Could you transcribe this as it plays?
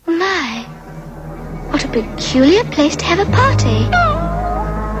peculiar place to have a party.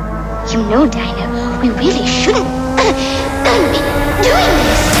 You know, Dinah, we really shouldn't be doing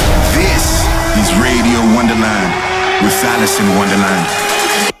this. This is Radio Wonderland with Alice in Wonderland.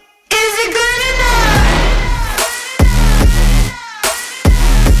 Is it good enough?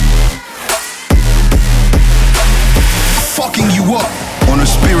 Fucking you up on a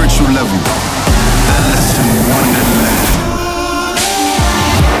spiritual level. Alice in Wonderland.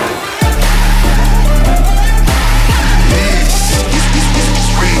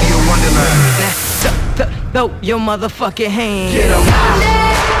 Throw your motherfucking hand. Get 'em.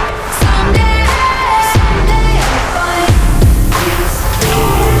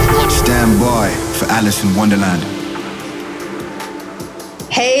 Stand by for Alice in Wonderland.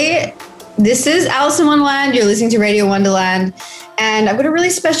 Hey, this is Alice in Wonderland. You're listening to Radio Wonderland. And I've got a really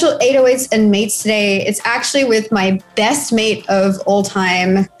special 808s and mates today. It's actually with my best mate of all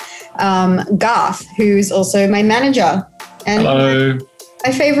time, Garth, who's also my manager. And hello.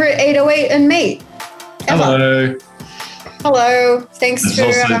 My favorite 808 and mate. Hello. Hello. Thanks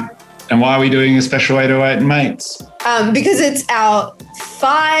for... and why are we doing a special 808 and mates? Because it's our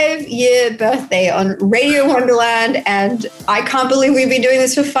 5-year birthday on Radio Wonderland, and I can't believe we've been doing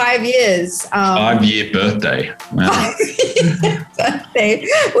this for 5 years. 5-year birthday. Wow. 5-year birthday.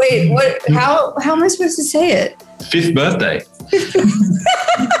 Wait, what? How am I supposed to say it? 5th birthday.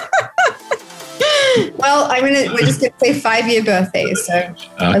 Well, we're just gonna say 5-year birthday, so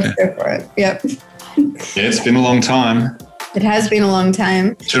Let's go for it. Yep. Yeah, it's been a long time. It has been a long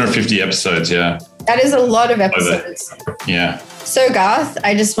time. 250 episodes, yeah. That is a lot of episodes. Yeah. So Garth,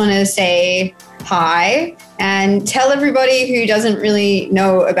 I just want to say hi and tell everybody who doesn't really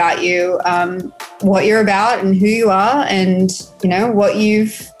know about you what you're about and who you are, and what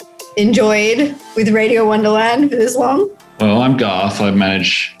you've enjoyed with Radio Wonderland for this long. Well, I'm Garth. I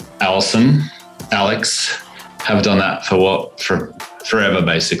manage Alex. Have done that for forever,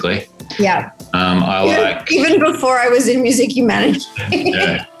 basically. Yeah. Even before I was in music, you managed.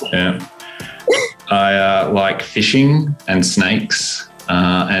 Yeah. I like fishing and snakes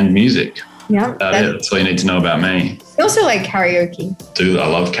and music. Yeah. That's all you need to know about me. You also like karaoke. I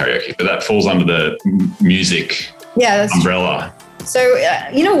love karaoke, but that falls under the music umbrella. True. So,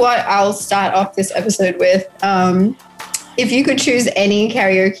 you know what I'll start off this episode with? If you could choose any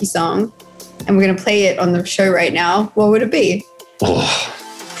karaoke song, and we're going to play it on the show right now, what would it be? Oh.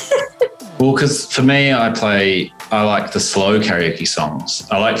 Well, because for me, I like the slow karaoke songs.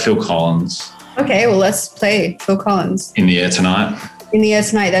 I like Phil Collins. Okay, well, let's play Phil Collins. In the Air Tonight. In the Air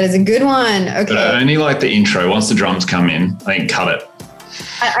Tonight. That is a good one. Okay. But I only like the intro. Once the drums come in, I think cut it.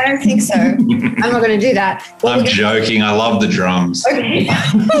 I don't think so. I'm not going to do that. I'm joking. I love the drums. Okay.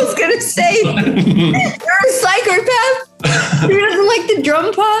 I was going to say, you're a psychopath. Who doesn't like the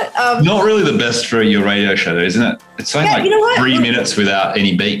drum part? Not really the best for your radio show, though, isn't it? It's only 3 minutes without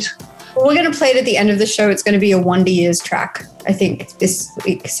any beat. Well, we're going to play it at the end of the show. It's going to be a Wonder Years track, I think, this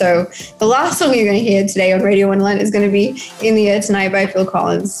week. So the last song you're going to hear today on Radio Wonderland is going to be In the Air Tonight by Phil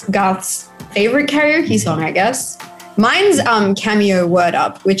Collins, Garth's favorite karaoke song, I guess. Mine's Cameo Word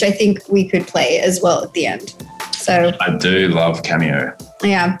Up, which I think we could play as well at the end. So I do love Cameo.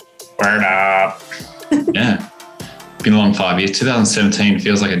 Yeah. Word Up. Yeah. Been a long 5 years. 2017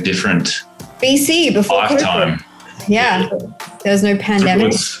 feels like a different BC before lifetime. COVID. Yeah. There was no pandemic. It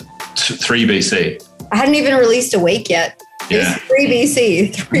was 3 BC. I hadn't even released Awake yet. It was 3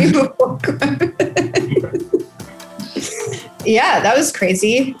 BC, 3 before COVID. Yeah, that was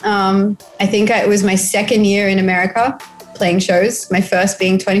crazy. I think it was my second year in America playing shows. My first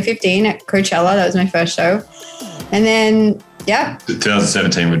being 2015 at Coachella. That was my first show. And then,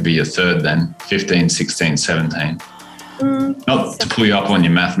 2017 would be your third then. 15, 16, 17. Not to pull you up on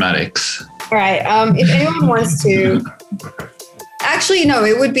your mathematics. All right. If anyone wants to... Actually, no,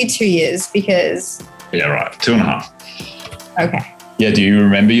 it would be 2 years because... Yeah, right. 2.5. Okay. Yeah, do you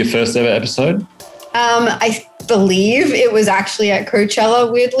remember your first ever episode? I believe it was actually at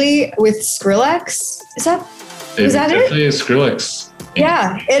Coachella, weirdly, with Skrillex. Was that it? Definitely a Skrillex.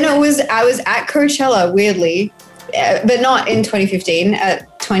 Yeah, and I was at Coachella, weirdly, but not in 2015, at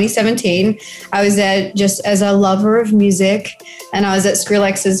 2017. I was there just as a lover of music, and I was at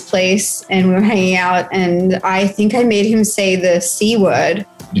Skrillex's place, and we were hanging out, and I think I made him say the C word.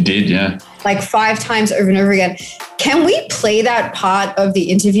 You did, yeah. Like 5 times over and over again. Can we play that part of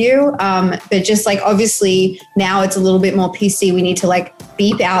the interview? But just like, obviously now it's a little bit more PC. We need to like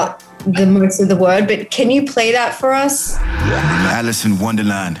beep out the most of the word, but can you play that for us? Alice in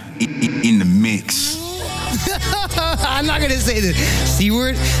Wonderland in the mix. I'm not going to say the C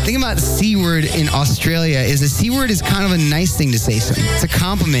word. Think about the C word in Australia is the C word is kind of a nice thing to say. So it's a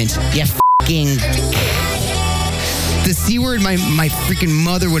compliment. You fucking... the C word, my freaking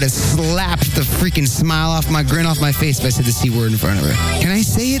mother would have slapped the freaking smile off my grin off my face if I said the C word in front of her. Can I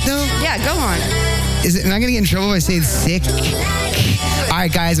say it though? Yeah, go on. Am I gonna get in trouble if I say sick? All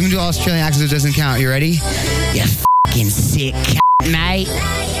right, guys, I'm gonna do all Australian accents. So it doesn't count. You ready? You fucking sick, mate.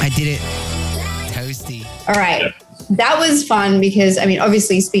 I did it. Toasty. All right. That was fun because, I mean,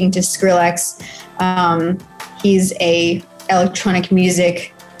 obviously speaking to Skrillex, he's a electronic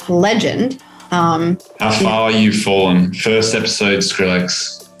music legend. How far you fallen? First episode,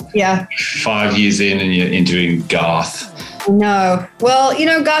 Skrillex. Yeah. 5 years in and you're interviewing Garth. No. Well,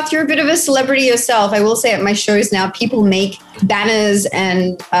 Garth, you're a bit of a celebrity yourself. I will say at my shows now, people make banners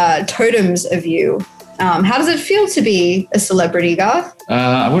and totems of you. How does it feel to be a celebrity, Garth?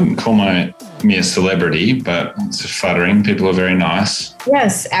 I wouldn't call me a celebrity, but it's flattering. People are very nice.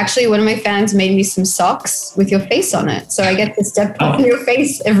 Yes. Actually, one of my fans made me some socks with your face on it. So I get to step on your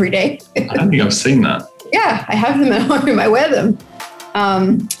face every day. I don't think I've seen that. Yeah, I have them at home. I wear them.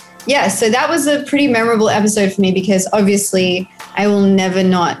 Yeah, so that was a pretty memorable episode for me because obviously I will never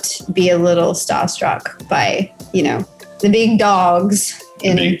not be a little starstruck by, the big dogs.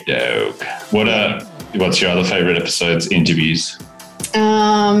 Big dog. What's your other favorite episodes, interviews?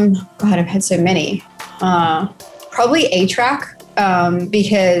 God, I've had so many. Probably A-Track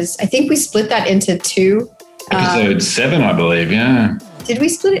because I think we split that into two. Episode 7, I believe, yeah. Did we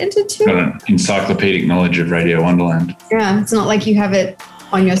split it into 2? Got an encyclopedic knowledge of Radio Wonderland. Yeah, it's not like you have it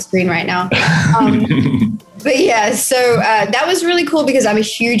on your screen right now. But yeah, so that was really cool because I'm a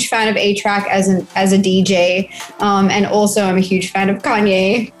huge fan of A-Track as a DJ. And also I'm a huge fan of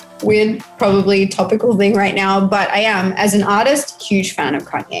Kanye. Weird, probably topical thing right now, but I am, as an artist, huge fan of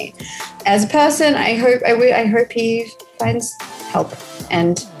Kanye. As a person, I hope he finds help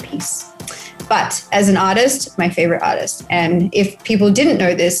and peace. But as an artist, my favorite artist. And if people didn't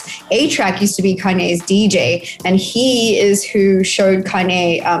know this, A-Track used to be Kanye's DJ, and he is who showed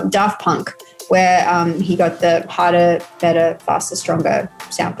Kanye Daft Punk, where he got the harder, better, faster, stronger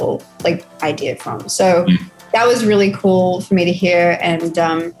sample idea from. So that was really cool for me to hear. And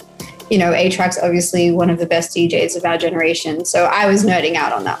A-Track's obviously one of the best DJs of our generation. So I was nerding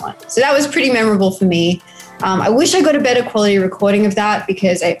out on that one. So that was pretty memorable for me. I wish I got a better quality recording of that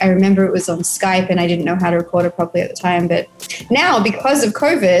because I remember it was on Skype and I didn't know how to record it properly at the time. But now, because of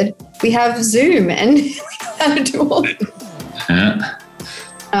COVID, we have Zoom and we know how to do all of it.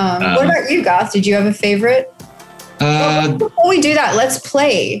 What about you, Garth? Did you have a favorite? Before we do that, let's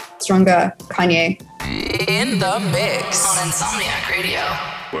play Stronger Kanye. In the mix on Insomniac Radio.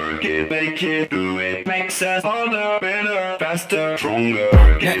 Work it, make it, do it. Makes us harder, better, faster, stronger.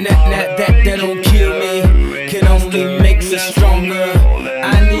 That don't kill me, can only make me stronger.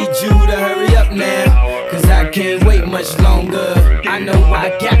 I need you to hurry up now, cause I can't wait much longer. I know I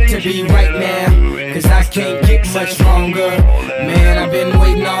got to be right now, cause I can't get much stronger. Man, I've been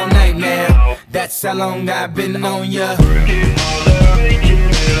waiting all night now, that's how long I've been on ya.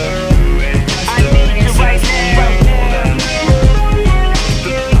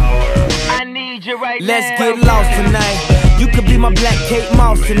 Let's get lost tonight. You could be my black Kate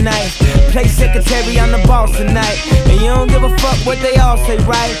Moss tonight. Play secretary, I'm the boss tonight. And you don't give a fuck what they all say,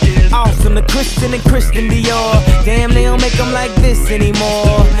 right? Awesome, the Christian and Christian Dior. Damn, they don't make them like this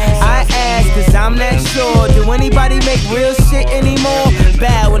anymore. I ask, cause I'm not sure. Do anybody make real shit anymore?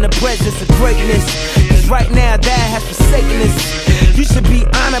 Bow in the presence of greatness, cause right now that has forsaken us. You should be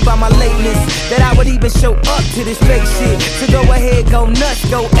honored by my lateness, that I would even show up to this fake shit. So go ahead, go nuts,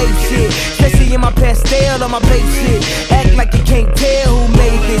 go ape shit. Especially in my pastel on my babe shit. Act like you can't tell who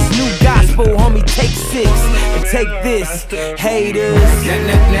made this new gospel, homie. Take 6 and take this, haters.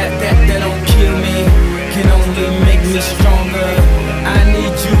 That don't kill me, can only make me stronger. I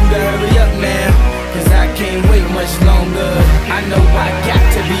need you to hurry up now, cause I can't wait much longer. I know I got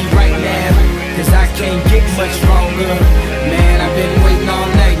to be right now, cause I can't get much stronger. Man, I've been waiting all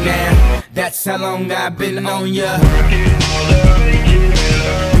night now, that's how long I've been on ya.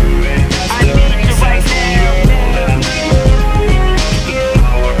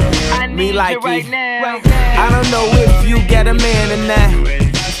 Me like it. I don't know if you got a man or not,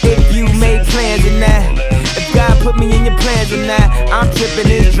 if you made plans or not. If God put me in your plans or not. I'm tripping,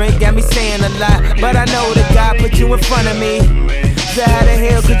 this drink got me saying a lot, but I know that God put you in front of me. So how the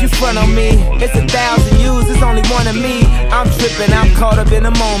hell could you front on me? It's 1,000 yous, it's only one of me. I'm tripping, I'm caught up in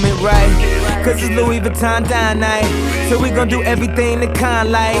the moment, right? Cause it's Louis Vuitton dine night, so we gon' do everything the kind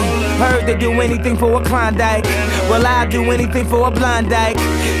like. Heard they do anything for a Klondike, well I'll do anything for a blind dyke.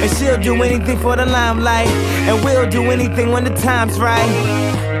 And she'll do anything for the limelight, and we'll do anything when the time's right.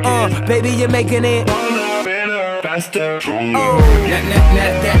 Baby, you're making it faster, stronger.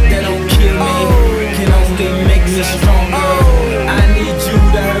 That don't kill me, can only make me me stronger. I need you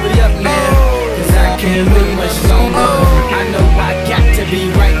to hurry up now, cause I can't wait much longer. I know I got to be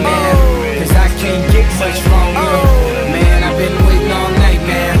right now, cause I can't get much longer. Man, I've been waiting all night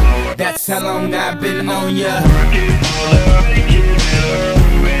now, that's how long I've been on ya.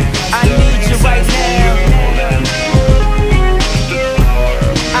 I need you right now,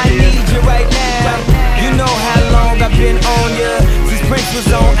 I need you right now. You know how long I've been on ya, since Prince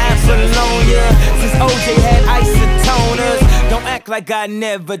was on Apollonia, since OJ had isotoners. Don't act like I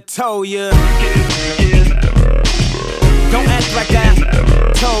never told ya. Don't act like I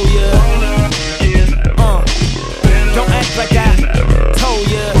told ya. Don't act like I told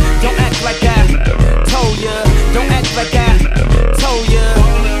ya. Don't act like I told ya. Don't act like I told ya.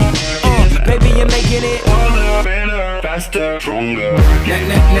 Baby, you're making it better, faster, stronger.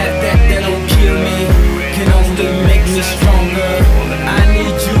 That don't kill me, can only make me stronger. I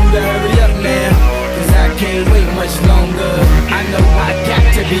need you to hurry up now, cause I can't wait much longer. I know I got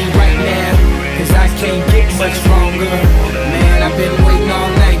to be right now, cause I can't get much stronger. Man, I've been waiting all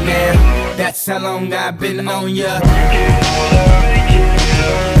night now, that's how long I've been on ya.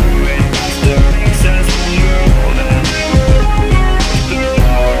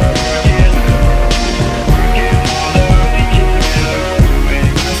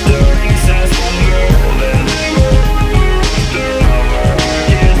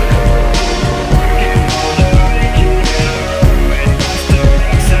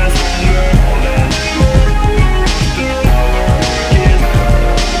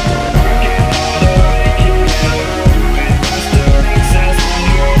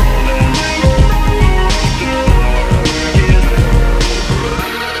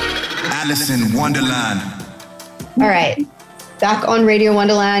 Wonderland. All right. Back on Radio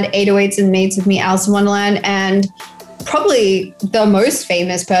Wonderland, 808s and Mates with me, Alice in Wonderland, and probably the most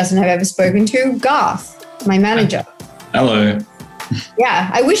famous person I've ever spoken to, Garth, my manager. Hello.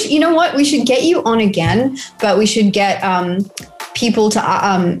 Yeah, I wish, you know what, we should get you on again, but we should get people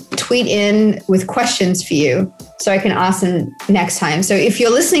to tweet in with questions for you so I can ask them next time. So if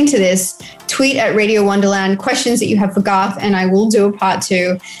you're listening to this, tweet at Radio Wonderland questions that you have for Garth, and I will do a part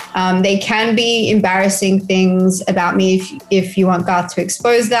 2. They can be embarrassing things about me if you want Garth to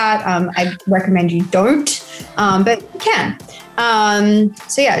expose that. I recommend you don't, but you can.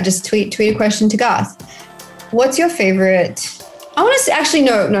 So yeah, just tweet a question to Garth. What's your favorite? I want to actually,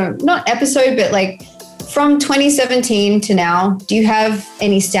 no, not episode, but like from 2017 to now, do you have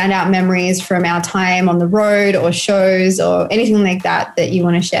any standout memories from our time on the road or shows or anything like that you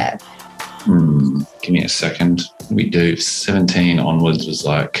want to share? Give me a second. We do 17 onwards was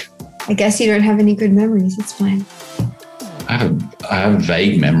like. I guess you don't have any good memories. It's fine. I have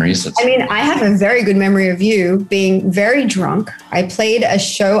vague memories. I mean, I have a very good memory of you being very drunk. I played a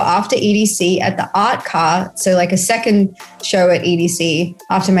show after EDC at the Art Car, so like a second show at EDC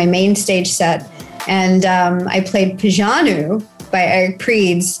after my main stage set. And I played Pajanu by Eric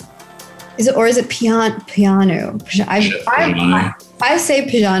Prydz. Is it piano? I say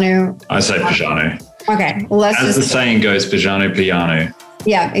Pajanu. I say Pajanu. Okay. Well, as the saying goes, Pajanu piano.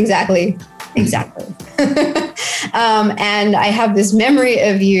 Yeah, exactly. And I have this memory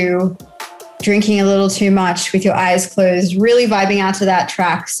of you drinking a little too much with your eyes closed, really vibing out to that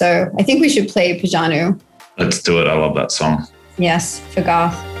track. So I think we should play Pajanu. Let's do it. I love that song. Yes, for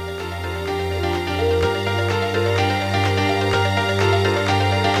Garth.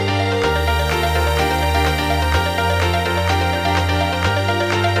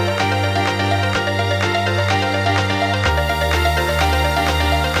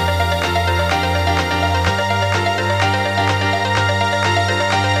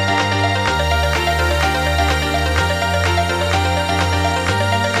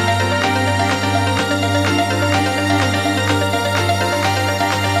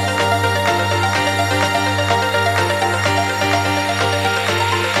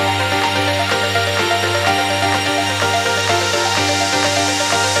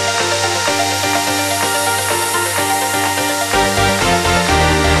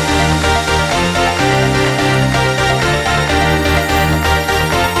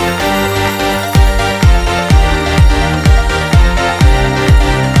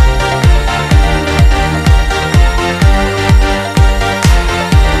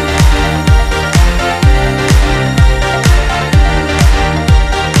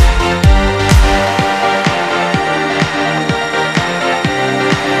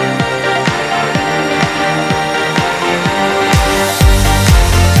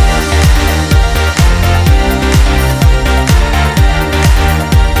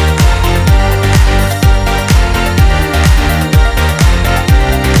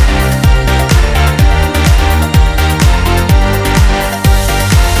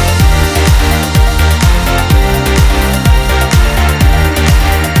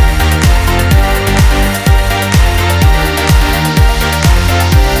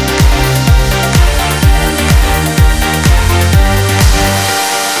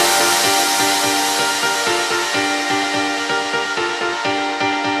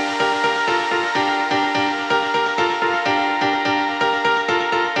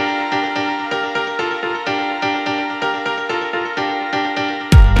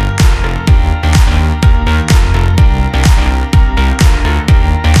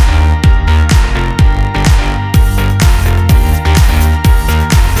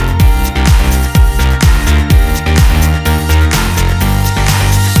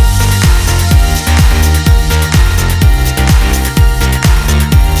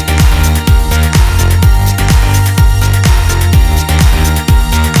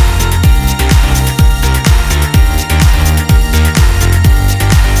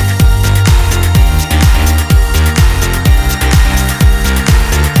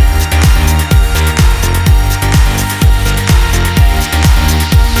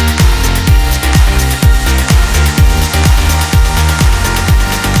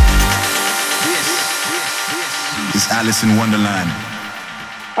 Alice in Wonderland.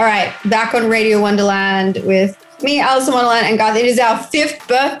 All right, back on Radio Wonderland with me, Alice in Wonderland, and Garth. It is our 5th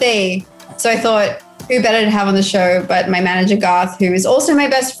birthday. So I thought, who better to have on the show but my manager, Garth, who is also my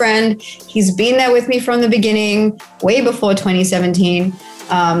best friend. He's been there with me from the beginning, way before 2017,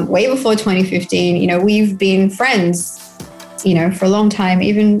 way before 2015. You know, we've been friends, you know, for a long time,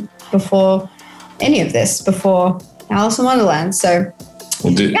 even before any of this, before Alice in Wonderland. So,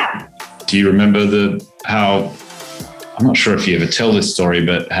 well, do you remember how, I'm not sure if you ever tell this story,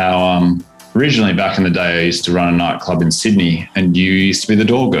 but how originally back in the day, I used to run a nightclub in Sydney and you used to be the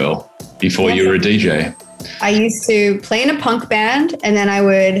door girl before you were a DJ. I used to play in a punk band, and then I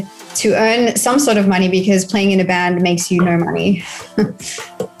would, to earn some sort of money, because playing in a band makes you no money.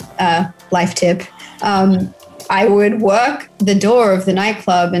 Life tip. I would work the door of the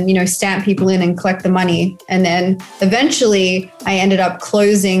nightclub and, you know, stamp people in and collect the money. And then eventually I ended up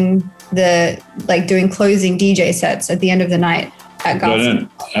doing closing DJ sets at the end of the night at Garth.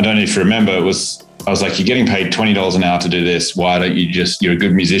 I don't know if you remember, I was like, you're getting paid $20 an hour to do this. Why don't you you're a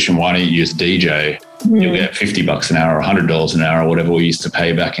good musician. Why don't you just DJ? Mm-hmm. You'll get $50 an hour or $100 an hour or whatever we used to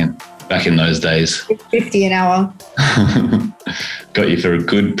pay back in those days. $50 an hour. Got you for a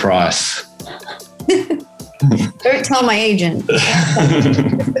good price. Don't tell my agent.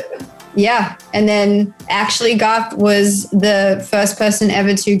 Yeah. And then actually Garth was the first person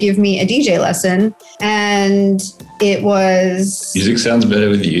ever to give me a DJ lesson. And it was... Music Sounds Better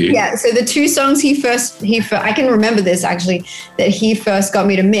With You. Yeah. So the 2 songs I can remember this actually, that he first got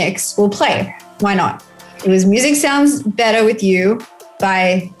me to mix, we'll play. Why not? It was Music Sounds Better With You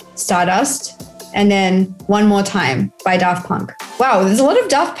by Stardust. And then One More Time by Daft Punk. Wow, there's a lot of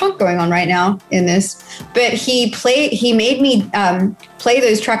Daft Punk going on right now in this. But he made me play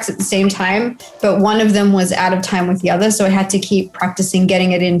those tracks at the same time, but one of them was out of time with the other, so I had to keep practicing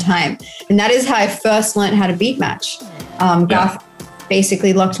getting it in time. And that is how I first learned how to beat match. Garth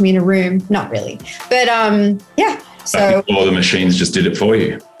basically locked me in a room. Not really. But yeah. So all the machines just did it for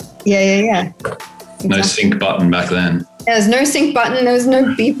you. Yeah. Exactly. No sync button back then. There's no sync button. There was no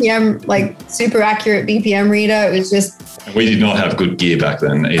BPM, like super accurate BPM reader. It was just... We did not have good gear back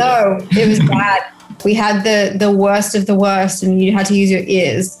then either. No, it was bad. We had the worst of the worst, and you had to use your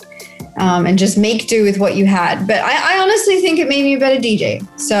ears and just make do with what you had. But I honestly think it made me a better DJ.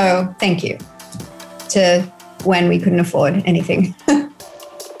 So thank you to when we couldn't afford anything.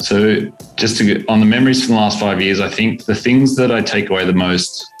 So just to get on the memories from the last 5 years, I think the things that I take away the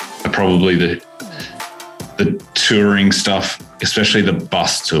most are probably the touring stuff, especially the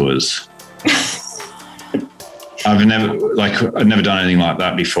bus tours. I've never done anything like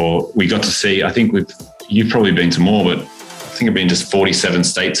that before. We got to see, I think you've probably been to more, but I think I've been to 47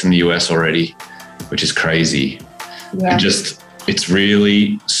 states in the US already, which is crazy. Yeah. And it's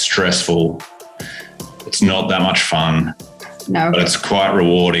really stressful. It's not that much fun. No. But it's quite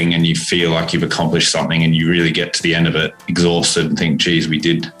rewarding, and you feel like you've accomplished something, and you really get to the end of it exhausted and think, geez, we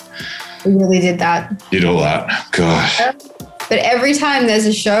really did that. Did all that. Gosh. But every time there's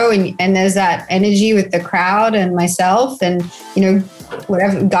a show and there's that energy with the crowd and myself and, you know,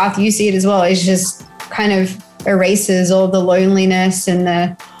 whatever, Garth, you see it as well. It's just kind of erases all the loneliness and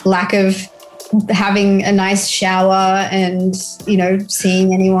the lack of having a nice shower and, you know,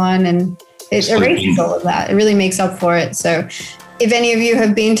 seeing anyone. And it erases all of that. It really makes up for it. So if any of you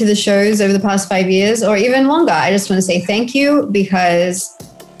have been to the shows over the past 5 years or even longer, I just want to say thank you, because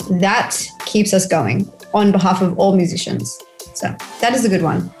that keeps us going on behalf of all musicians. So that is a good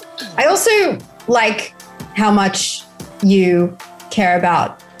one. I also like how much you care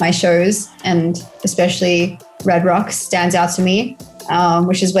about my shows, and especially Red Rocks stands out to me,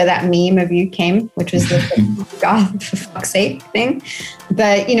 which is where that meme of you came, which was the God, for fuck's sake thing.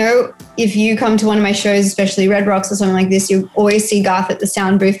 But, you know, if you come to one of my shows, especially Red Rocks or something like this, you always see Garth at the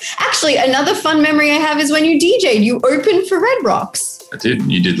sound booth. Actually, another fun memory I have is when you DJ'd, you opened for Red Rocks. I did.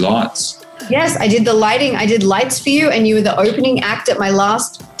 You did lights. Yes, I did the lighting. I did lights for you, and you were the opening act at my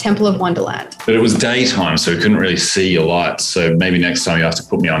last Temple of Wonderland. But it was daytime, so we couldn't really see your lights. So maybe next time you have to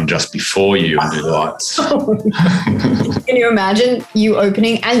put me on just before you and do lights. Can you imagine you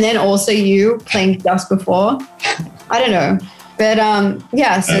opening and then also you playing just before? I don't know. But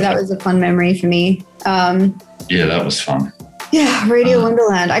so that was a fun memory for me. Yeah, that was fun. Yeah, Radio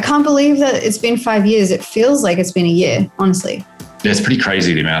Wonderland. I can't believe that it's been 5 years. It feels like it's been a year, honestly. Yeah, it's pretty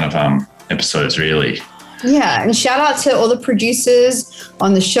crazy the amount of episodes, really. Yeah, and shout out to all the producers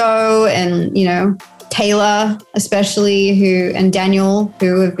on the show, and, you know, Taylor especially, and Daniel,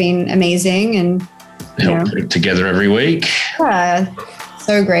 who have been amazing and help put it together every week. Yeah,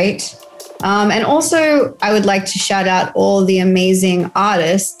 so great. And also, I would like to shout out all the amazing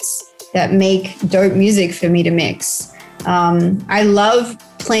artists that make dope music for me to mix. I love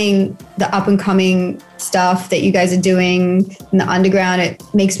playing the up and coming stuff that you guys are doing in the underground. It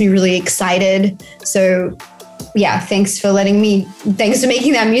makes me really excited. So yeah, thanks for making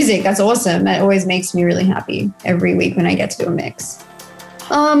that music. That's awesome. That always makes me really happy every week when I get to do a mix.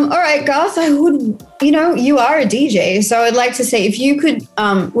 All right, Garth, you are a DJ. So I'd like to say, if you could,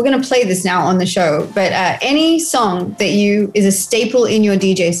 we're going to play this now on the show, but any song that is a staple in your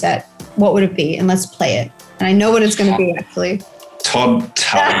DJ set, what would it be? And let's play it. And I know what it's going to be, actually. Todd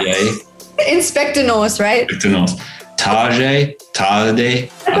Tarjay. Inspector Norse, right? Inspector Norse. Tarjay. I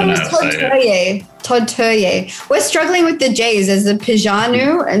don't know how to say it. Todd Tarjay. We're struggling with the J's. There's the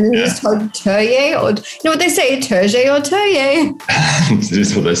Pijanu, and then there's Todd Tarjay, or you know what they say, Tarjay or Tarjay. This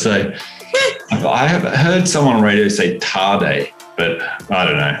is what they say. I have heard someone on radio say Tarde, but I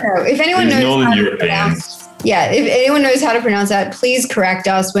don't know. If anyone knows Northern Europeans. If anyone knows how to pronounce that, please correct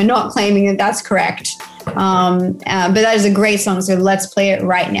us. We're not claiming that that's correct. But that is a great song, so let's play it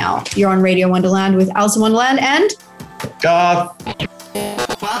right now. You're on Radio Wonderland with Alice in Wonderland and Garth.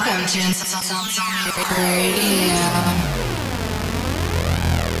 Welcome to Insomnia Radio.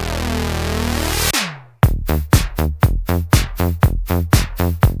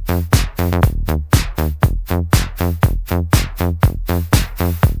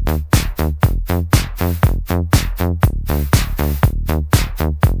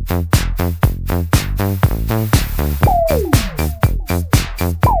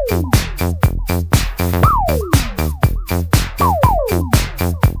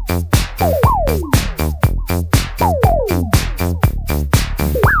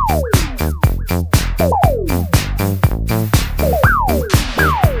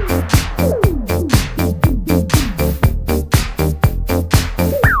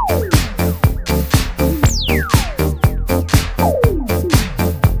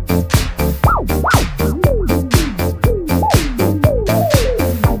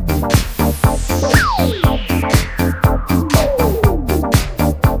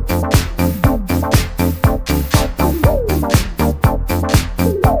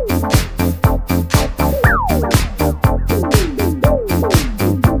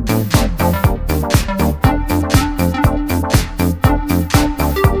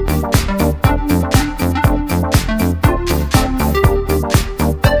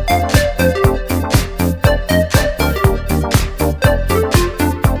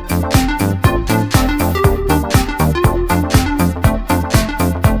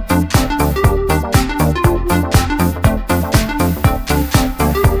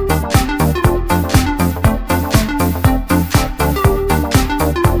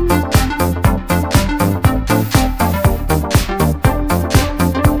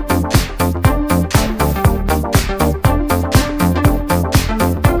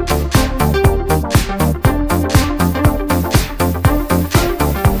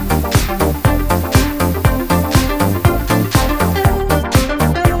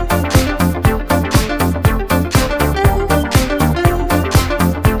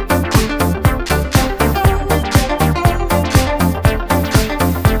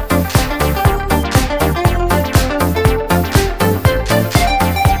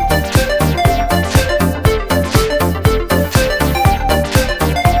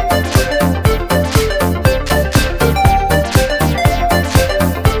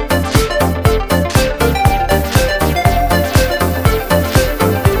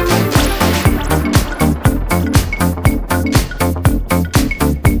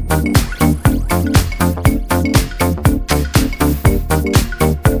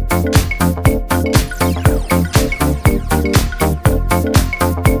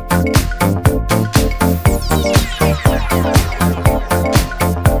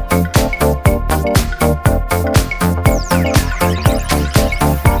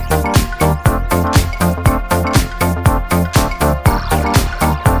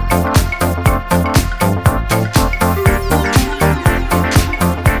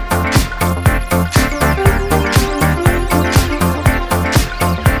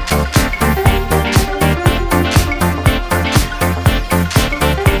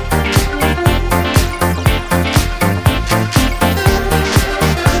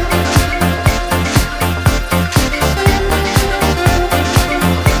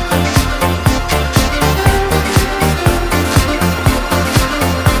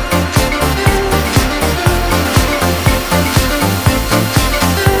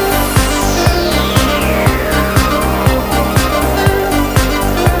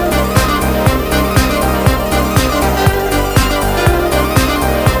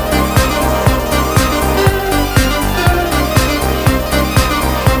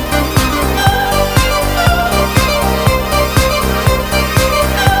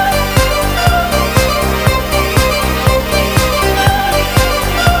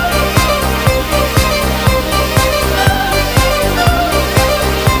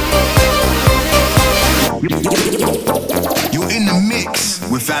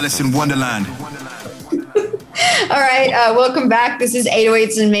 Alice in Wonderland. All right, welcome back. This is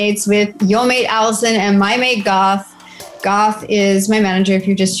 808s and Mates with your mate Allison and my mate Garth. Garth is my manager if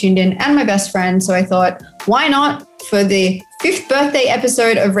you just tuned in and my best friend. So I thought, why not, for the 5th birthday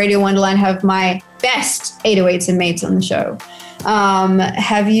episode of Radio Wonderland, have my best 808s and Mates on the show.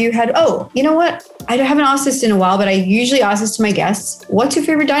 Have you had, you know what? I haven't asked this in a while, but I usually ask this to my guests. What's your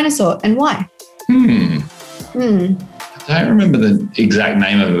favorite dinosaur and why? I don't remember the exact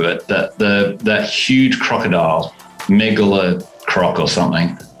name of it, but that huge crocodile, Megalocroc or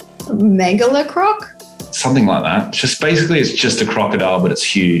something. Megalocroc? Something like that. It's just a crocodile, but it's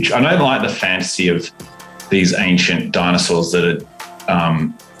huge. I don't like the fantasy of these ancient dinosaurs that are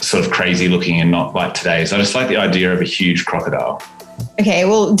sort of crazy looking and not like today's. I just like the idea of a huge crocodile. Okay,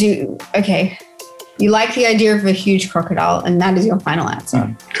 you like the idea of a huge crocodile, and that is your final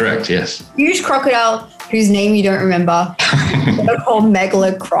answer. Correct, yes. Huge crocodile whose name you don't remember. They're called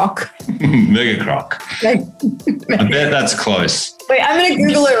Megalocroc. Megacroc. I bet that's close. Wait, I'm going to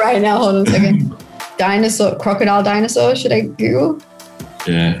Google it right now. Hold on a second. Crocodile dinosaur, should I Google?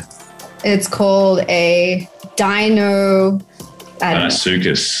 Yeah. It's called a Dinosuchus.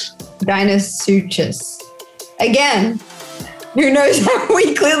 Again, who knows how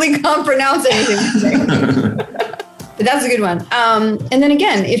we clearly can't pronounce anything today. But that's a good one. And then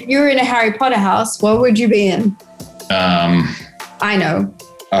again, if you were in a Harry Potter house, what would you be in? I know.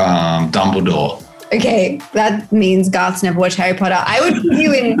 Dumbledore. Okay, that means Garth's never watched Harry Potter. I would put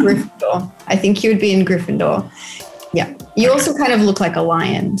you in Gryffindor. I think you would be in Gryffindor. Yeah. You also kind of look like a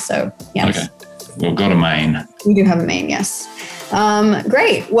lion, so yes. Okay. We've got a mane. We do have a mane, yes.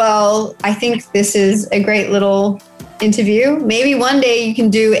 Great. Well, I think this is a great little interview. Maybe one day you can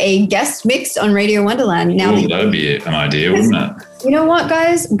do a guest mix on Radio Wonderland. That'd be an idea, wouldn't it? You know what,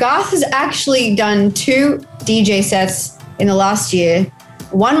 guys? Garth has actually done 2 DJ sets in the last year.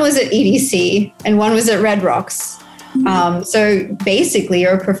 One was at EDC and one was at Red Rocks. So basically,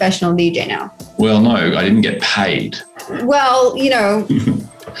 you're a professional DJ now. Well, no, I didn't get paid. Well,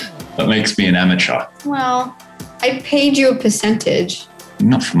 That makes me an amateur. Well, I paid you a percentage.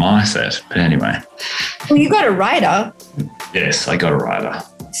 Not for my set, but anyway. Well, you got a rider. Yes, I got a rider.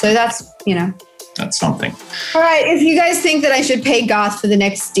 So that's, That's something. All right. If you guys think that I should pay Garth for the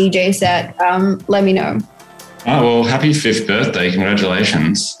next DJ set, let me know. Oh, well, happy 5th birthday.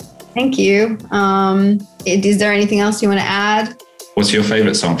 Congratulations. Thank you. Is there anything else you want to add? What's your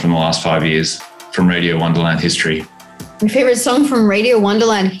favorite song from the last 5 years from Radio Wonderland history? My favorite song from Radio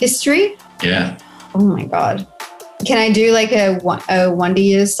Wonderland history? Yeah. Oh, my God. Can I do like a Wonder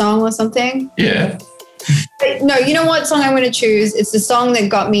Years song or something? Yeah. No, you know what song I'm going to choose? It's the song that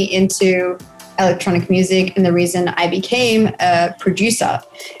got me into electronic music and the reason I became a producer.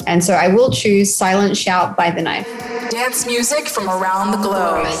 And so I will choose Silent Shout by The Knife. Dance music from around the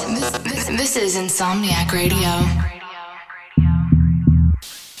globe. This is Insomniac Radio.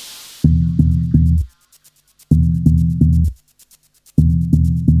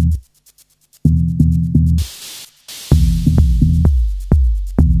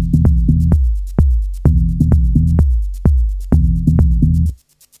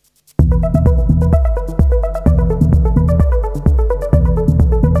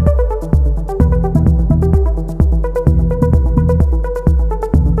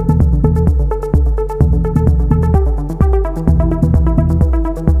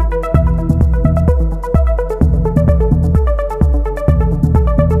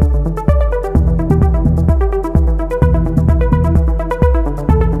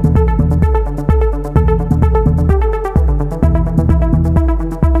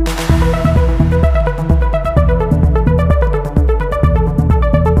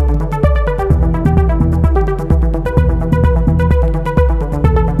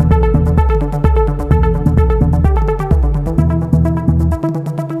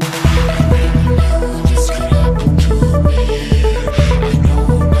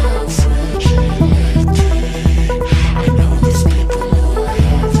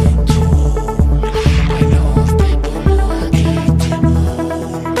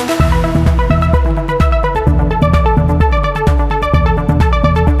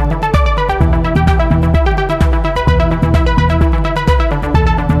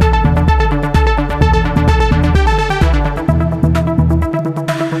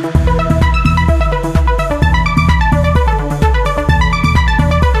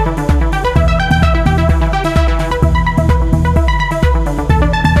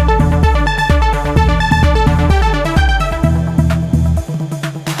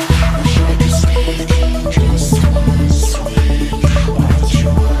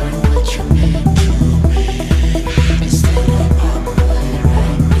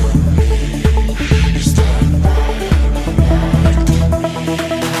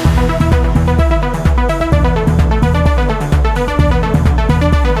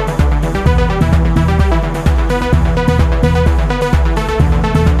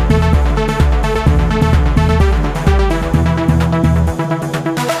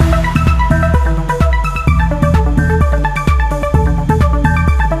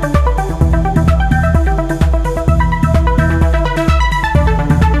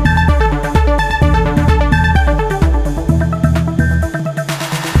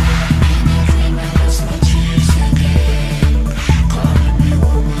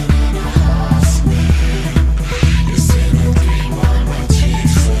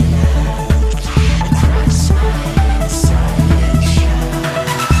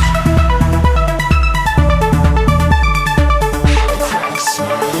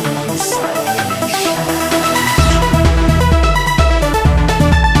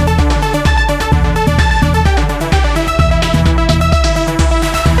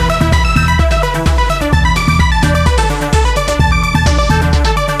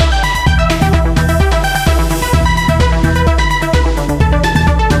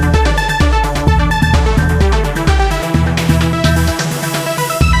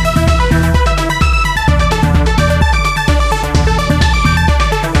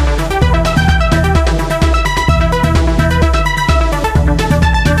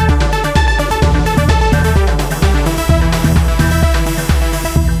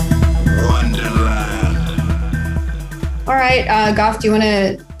 right, Garth, do you want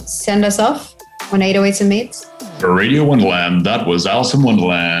to send us off on 808s and Meats? For Radio Wonderland, that was Alice in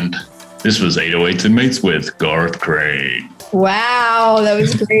Wonderland. This was 808s and Meats with Garth Crane. Wow, that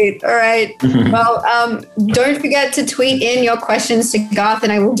was great. All right. Well, don't forget to tweet in your questions to Garth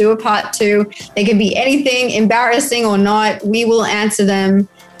and I will do a part 2. They can be anything, embarrassing or not. We will answer them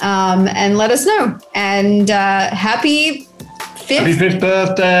and let us know. And happy 5th. Happy 5th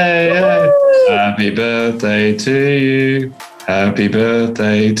birthday. Yay. Happy birthday to you. Happy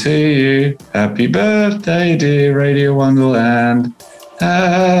birthday to you. Happy birthday, dear Radio Wonderland.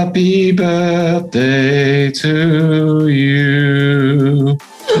 Happy birthday to you.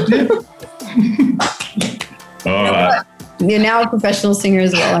 All right. You're now a professional singer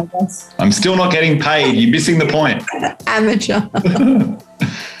as well, I guess. I'm still not getting paid. You're missing the point. Amateur.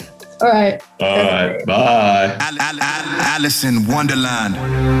 All right. All right. Bye. Alice in Wonderland.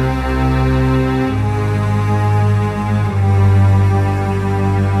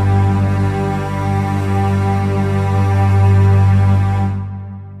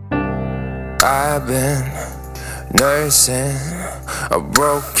 I've been nursing a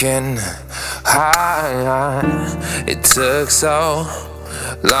broken heart. It took so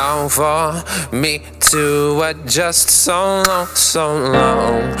long for me to adjust. So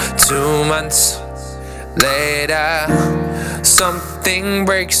long. 2 months later, something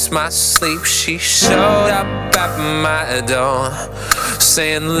breaks my sleep. She showed up at my door,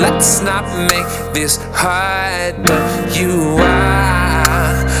 saying, let's not make this hard. But you're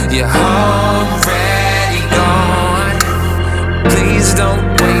already gone. Please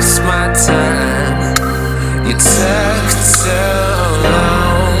don't waste my time. You took too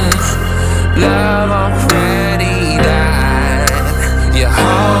long. Love already died. You're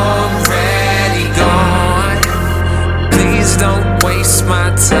already gone. Please don't waste my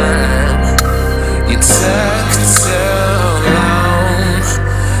time. You took too long.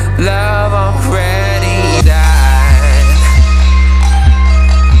 Love already died.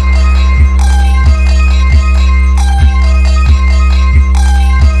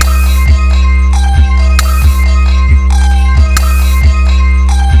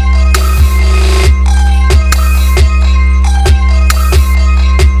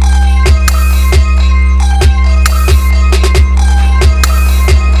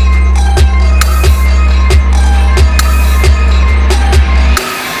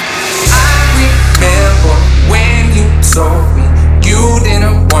 Told me you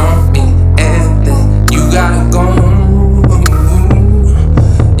didn't want me, and then you gotta go.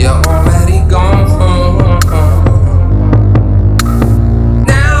 You're already gone.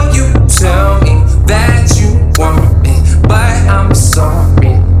 Now you tell me that you want me, but I'm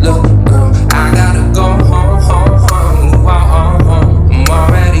sorry. Look, girl, I gotta go home. I'm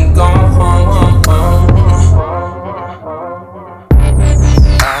already gone.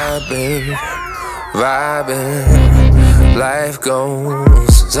 I've been vibing. Life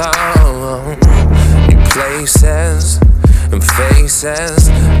goes on. New places and faces.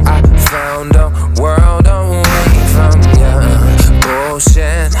 I found a world away from your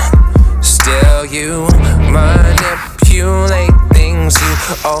bullshit. Still you manipulate things. You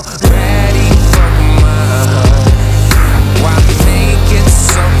already broke my heart. Why make it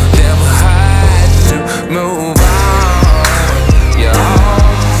so damn hard to move on? You're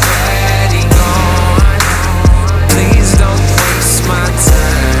already gone. Please don't waste my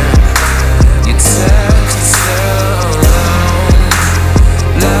time. You took too long.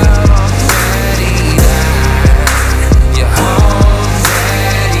 Love already died. You're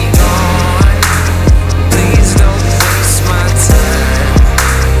already gone. Please don't waste my time.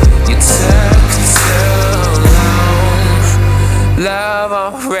 You took too long. Love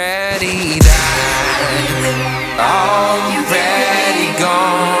already died. Already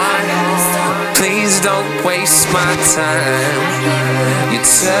gone. Please don't waste my time. You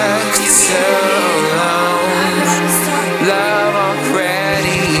took too long. Love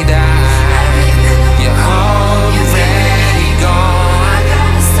already died. You're already gone.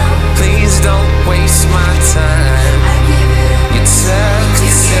 Please don't waste my time. You took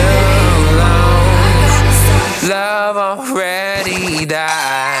too long. Love already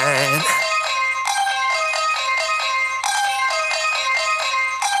died.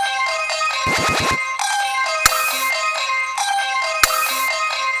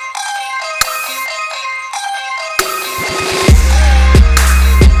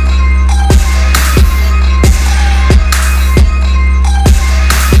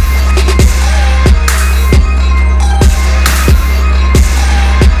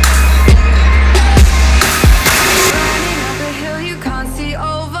 Running up a hill you can't see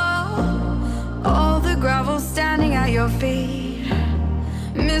over. feet.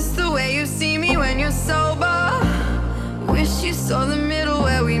 Miss the way you see me when you're sober. Wish you saw the middle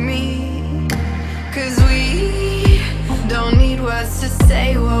where we meet. 'Cause we don't need words to say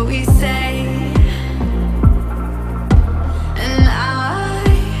what we say. And I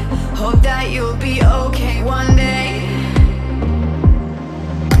hope that you'll be okay one day.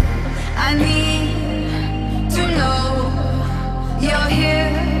 I need to know you're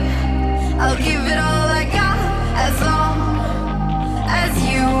here. I'll give it all I got as long as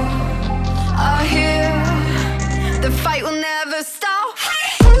you are here. The fight will never stop.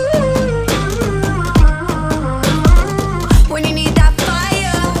 When you need that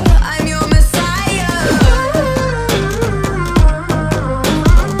fire, I'm your messiah.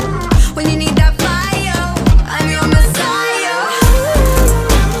 When you need that fire, I'm your messiah.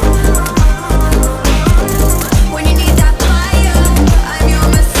 When you need that fire, I'm your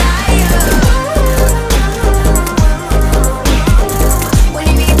messiah. When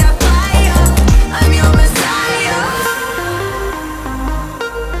you need that fire, I'm your messiah.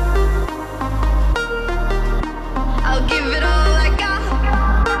 I'll give it all I got.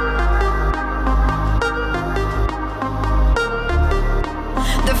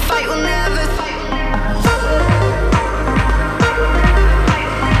 The fight will never.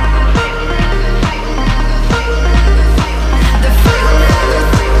 The fight will never.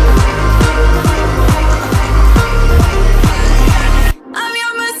 I'm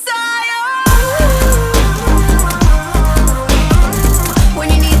your messiah. When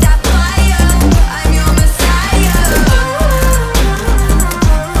you need that fire, I'm your messiah.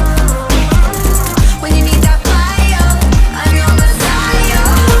 When you need that fire, I'm your messiah.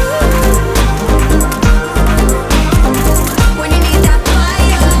 When you need that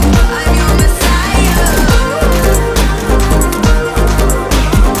fire, I'm your messiah.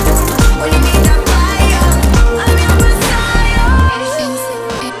 When you need that fire, I'm your messiah.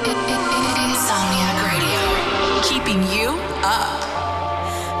 Insomniac Radio, keeping you up.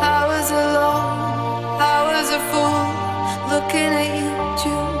 I was alone, I was a fool, looking at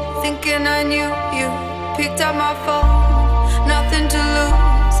you, thinking I knew you. Picked up my phone, nothing to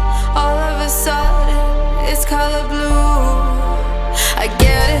lose. All of a sudden, it's color blue. I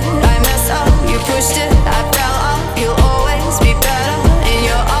get it, I messed up, you pushed it, I fell off. You'll always be better in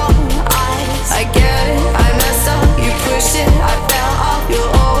your own eyes. I get it, I messed up, you pushed it, I fell off.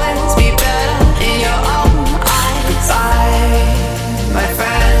 You'll always be better in your own eyes. Goodbye, my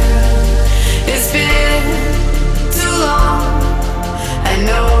friend. It's been too long. I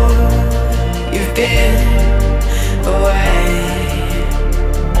know you've been away.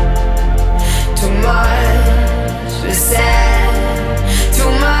 Too much was said,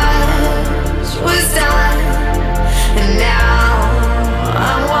 too much was done, and now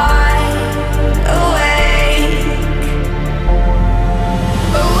I'm wide awake.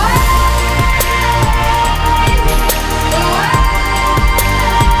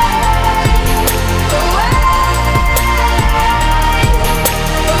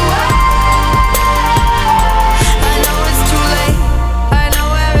 I know it's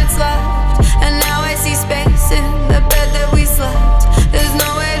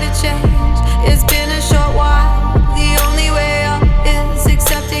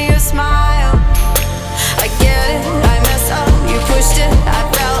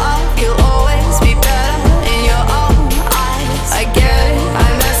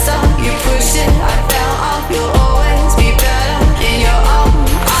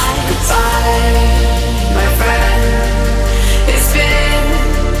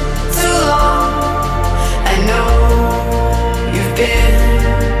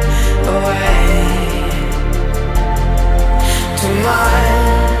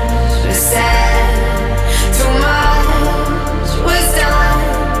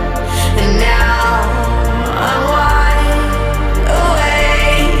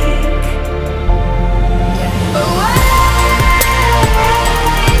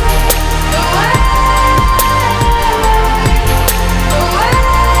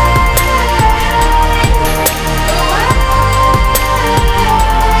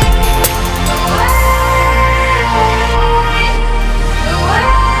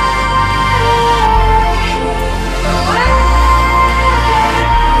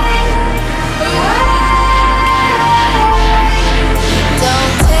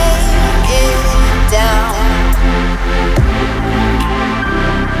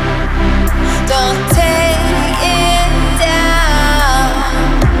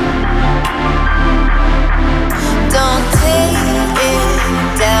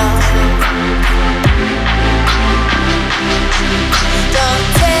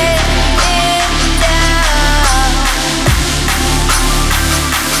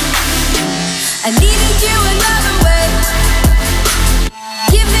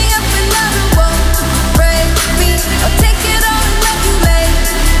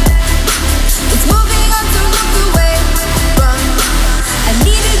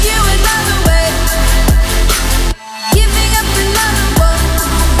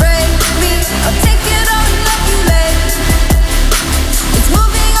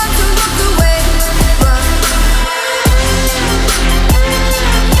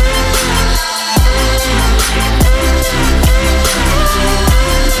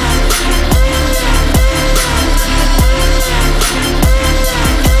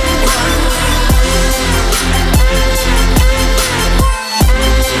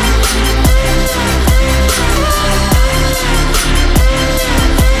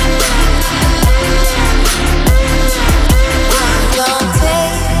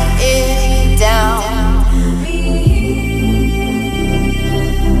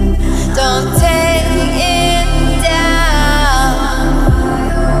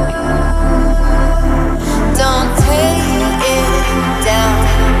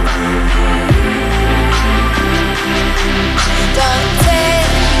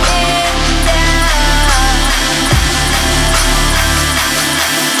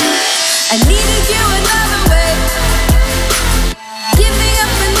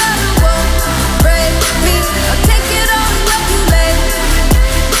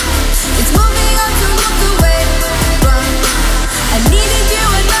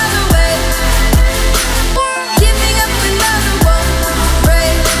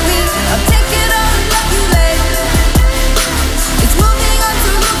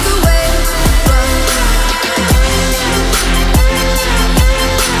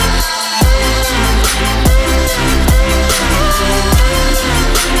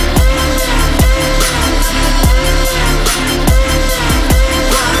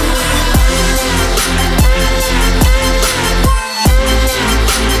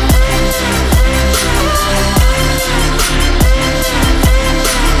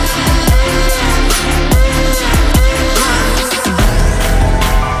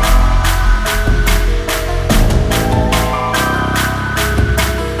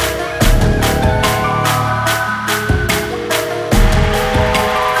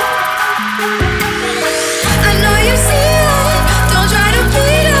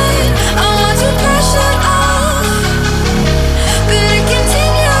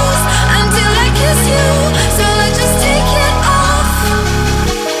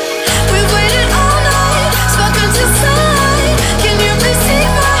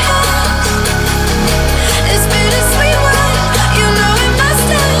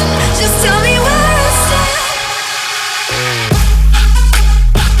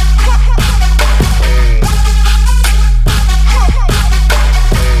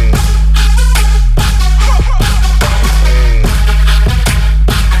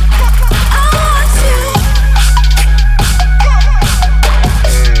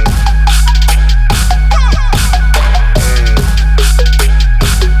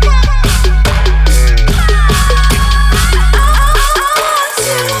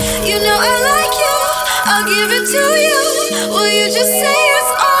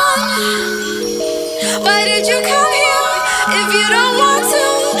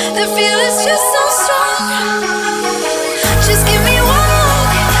The feeling's just so strong. Just give me one look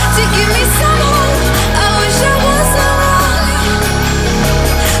to give me some hope. I wish I wasn't wrong.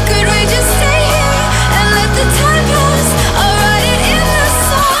 Could we just stay here and let the time pass? I'll write it in the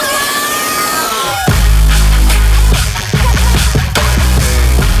song.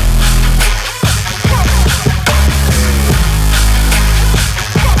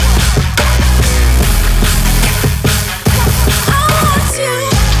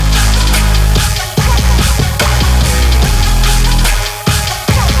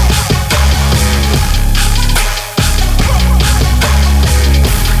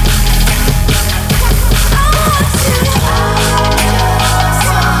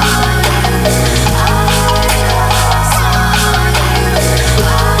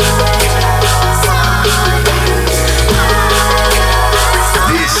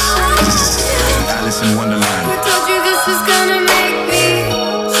 Alice in Wonderland. Who told you this was gonna make me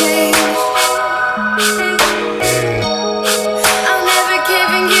change? I'll never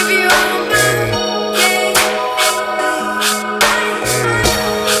cave and give you all my game.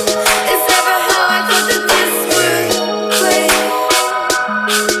 It's never how I thought that this would play.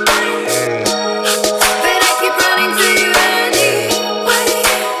 But I keep running to you anyway.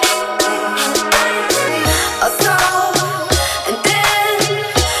 A thought, and then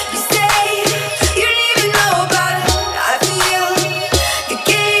you say you don't even know about it. I feel the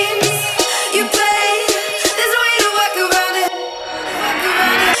games you play. There's a way to work around it.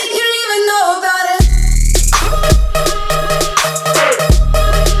 You don't even know about it.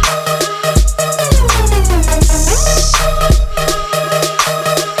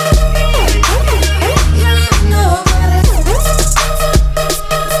 You don't even know about it.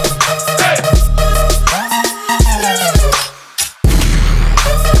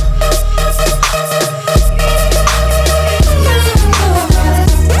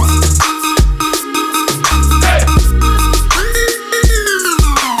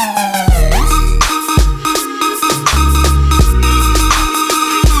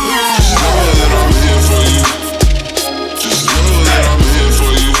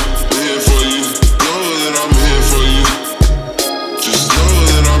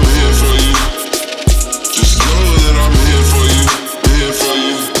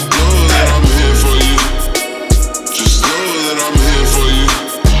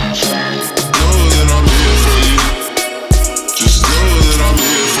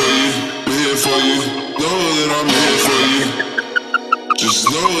 Just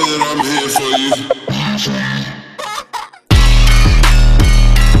know that I'm here for you. Here for you.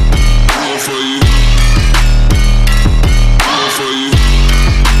 Here for you.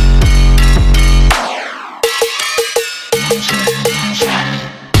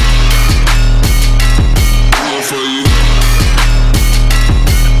 Here for you. Here for you.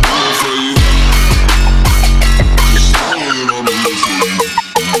 Just know that I'm here for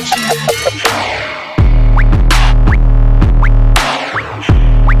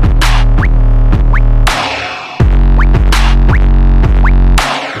you. Just know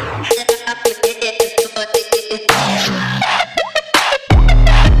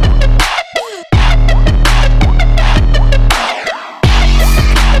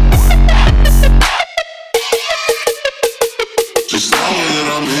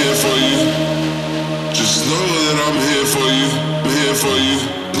that I'm here for you. Just know that I'm here for you. I'm here for you.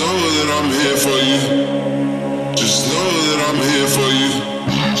 Know that I'm here for you. Just know that I'm here for you.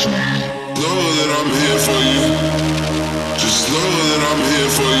 Know that I'm here for you. Just know that I'm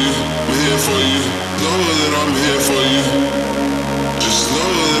here for you. I'm here for you. Know that I'm here for you. Just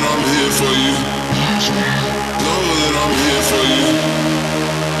know that I'm here for you. Know that I'm here for you.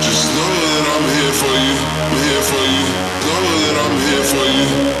 Just know that I'm here for you. I'm here for you. Know that I'm here for you.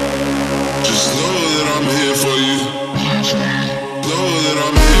 Just know that I'm here for you. Know that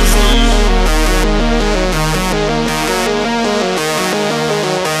I'm here for you.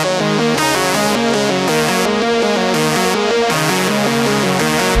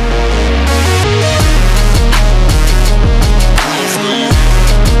 Here for you.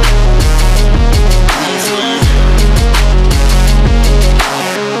 Here for you.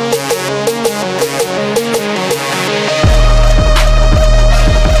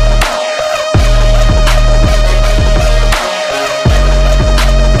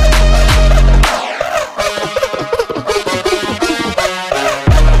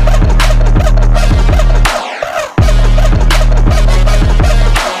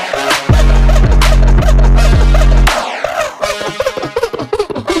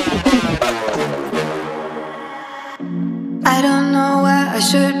 I don't know where I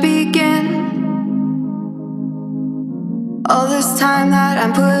should begin. all this time that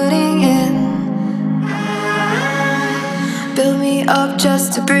I'm putting in. Build me up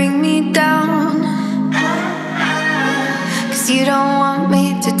just to bring me down. 'Cause you don't want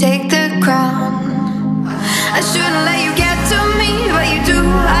me to take the crown. I shouldn't let you get to me, but you do.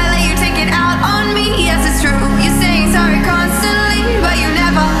 I let you take it out on me. Yes, it's true. You're saying sorry constantly, but you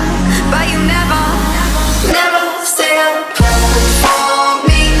never say a prayer for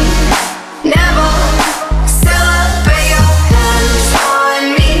me. Never celebrate your hands on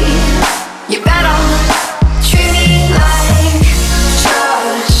me. You better treat me like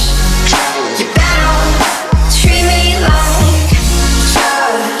trash. You better treat me like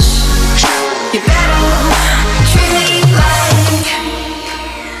trash. You better treat me like.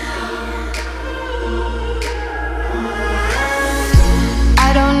 I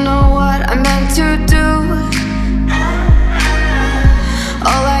don't know what I meant to do.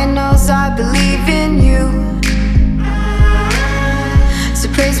 All I know is I believe in you. So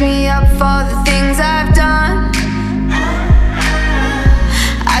praise me up for the things I've done.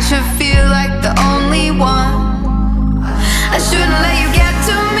 I should feel like the only one. I shouldn't let you get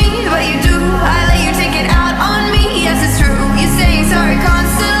to me, but you do. I let you take it out on me. Yes, it's true. You're saying sorry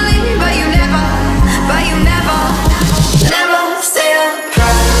constantly, but you never say a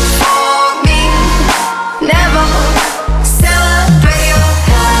prayer for me. Never celebrate your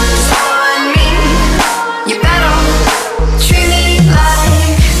hands on me. You better treat me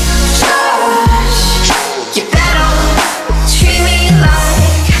like trash. You better treat me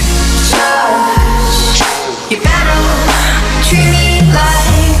like trash. You better treat me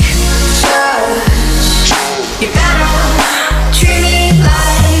like trash. You better treat me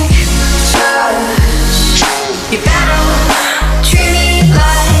like trash. You better treat me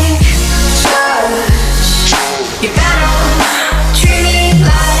like trash. You better treat me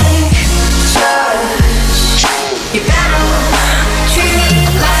like trash. You better treat me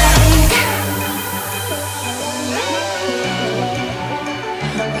like.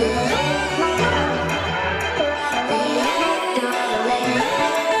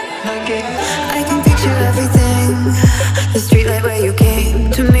 I can picture everything. The streetlight where you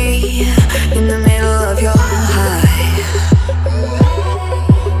came to me in the middle of your high.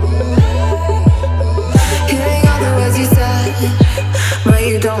 Hearing all the words you said, but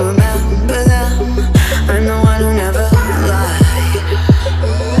you don't remember them. I'm the one who never lied.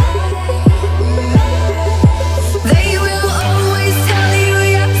 They will always tell you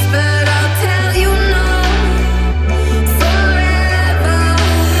yes, but I'll tell you no. Forever,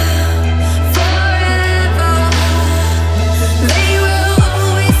 forever. They will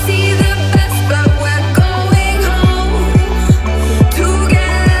always see the best, but we're going home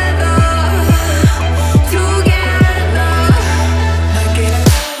together, together.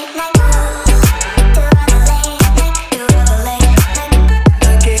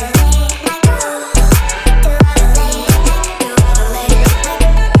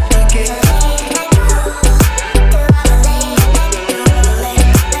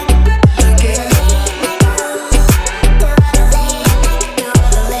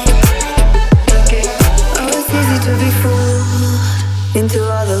 Oh, it's easy to be fooled into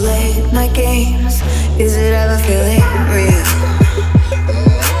all the late night games. Is it ever feeling real?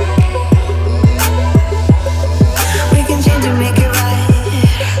 We can change and make it right.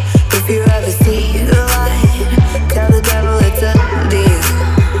 If you ever see the light, tell the devil it's a deal.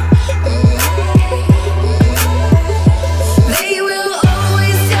 They will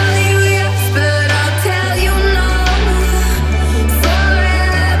always tell you yes, but I'll tell you no.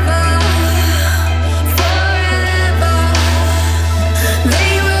 Forever, forever.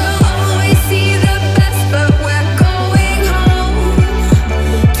 They will always see the best, but we're going home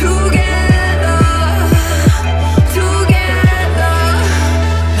together, together.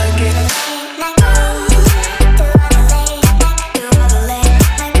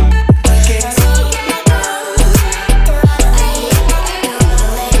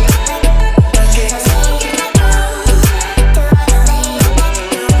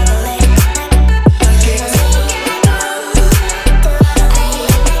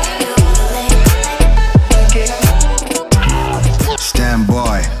 Stand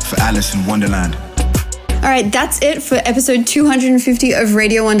by for Alice in Wonderland. All right, that's it for episode 250 of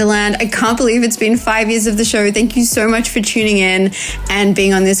Radio Wonderland. I can't believe it's been 5 years of the show. Thank you so much for tuning in and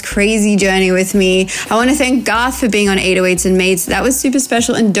being on this crazy journey with me. I want to thank Garth for being on 808s and Mates. That was super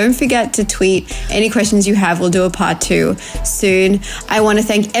special. And don't forget to tweet any questions you have. We'll do a part 2 soon. I want to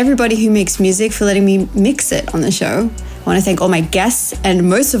thank everybody who makes music for letting me mix it on the show. I want to thank all my guests. And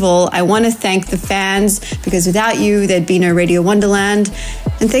most of all, I want to thank the fans, because without you, there'd be no Radio Wonderland.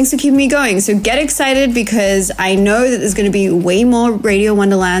 And thanks for keeping me going. So get excited, because I know that there's going to be way more Radio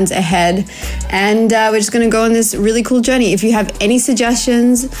Wonderlands ahead. And we're just going to go on this really cool journey. If you have any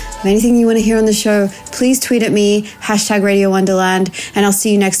suggestions of anything you want to hear on the show, please tweet at me, #Radio Wonderland. And I'll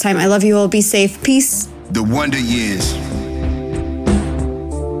see you next time. I love you all. Be safe. Peace. The Wonder Years.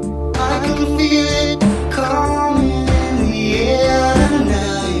 I can feel it coming in the air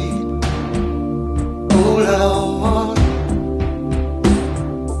tonight. Oh Lord,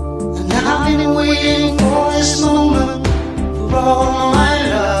 and I've been waiting for this moment for all my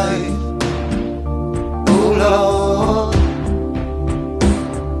life. Oh Lord,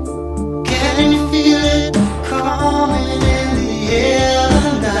 can you feel it coming in the air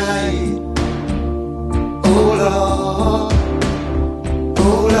tonight? Oh Lord,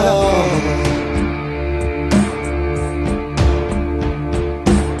 oh Lord.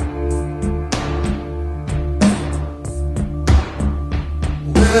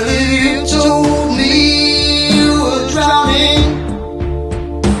 Well, if you told